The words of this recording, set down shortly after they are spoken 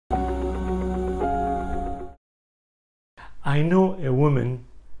I know a woman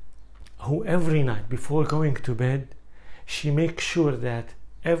who every night before going to bed, she makes sure that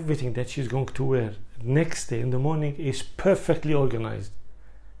everything that she's going to wear next day in the morning is perfectly organized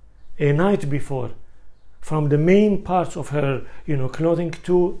a night before, from the main parts of her clothing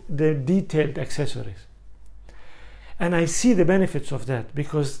to the detailed accessories. And I see the benefits of that,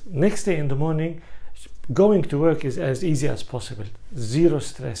 because next day in the morning going to work is as easy as possible. Zero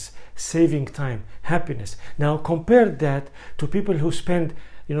stress, saving time, happiness. Now compare that to people who spend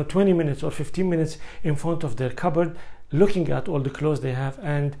 20 minutes or 15 minutes in front of their cupboard looking at all the clothes they have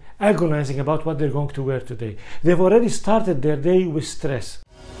and agonizing about what they're going to wear today. They've already started their day with stress.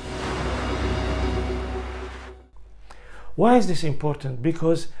 Why is this important?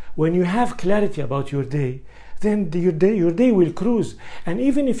 Because when you have clarity about your day, then your day will cruise. And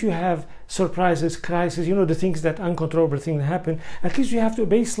even if you have surprises, crises, the things that uncontrollable things that happen, at least you have a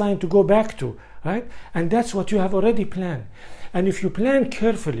baseline to go back to, right? And that's what you have already planned. And if you plan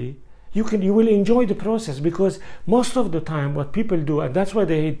carefully, you will enjoy the process, because most of the time what people do, and that's why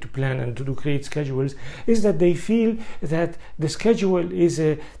they hate to plan and to create schedules, is that they feel that the schedule is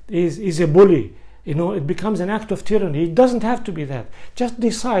a bully. It becomes an act of tyranny. It doesn't have to be that. Just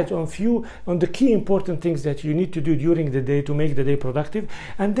decide on the key important things that you need to do during the day to make the day productive,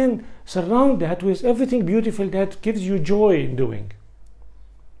 and then surround that with everything beautiful that gives you joy in doing.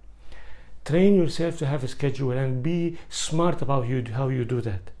 Train yourself to have a schedule and be smart about how you do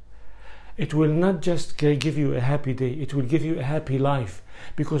that. It will not just give you a happy day, it will give you a happy life.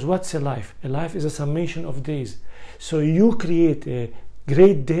 Because what's a life? A life is a summation of days. So you create a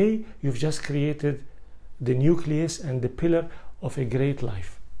great day, you've just created the nucleus and the pillar of a great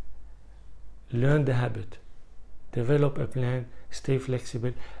life. Learn the habit, develop a plan, stay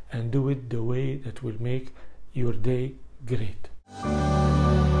flexible, and do it the way that will make your day great.